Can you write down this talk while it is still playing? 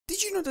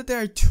did you know that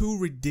there are two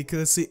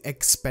ridiculously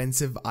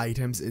expensive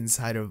items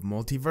inside of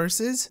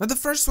MultiVersus? Now the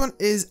first one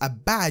is a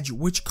badge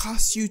which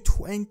costs you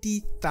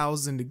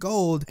 20,000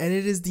 gold, and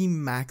it is the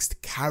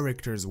maxed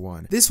characters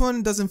one. This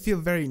one doesn't feel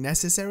very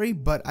necessary,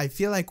 but I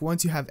feel like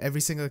once you have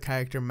every single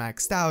character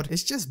maxed out,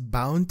 it's just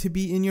bound to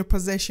be in your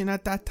possession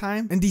at that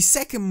time. And the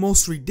second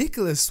most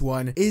ridiculous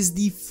one is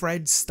the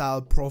Fred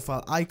style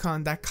profile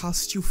icon that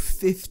costs you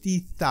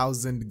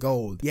 50,000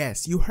 gold.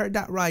 Yes, you heard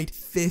that right,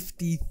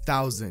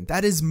 50,000.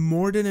 That is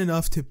more than enough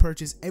to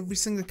purchase every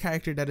single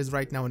character that is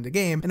right now in the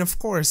game, and of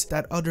course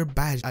that other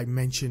badge I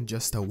mentioned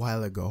just a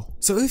while ago.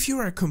 So if you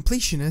are a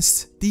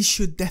completionist, these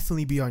should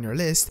definitely be on your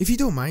list. If you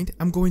don't mind,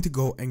 I'm going to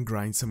go and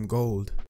grind some gold.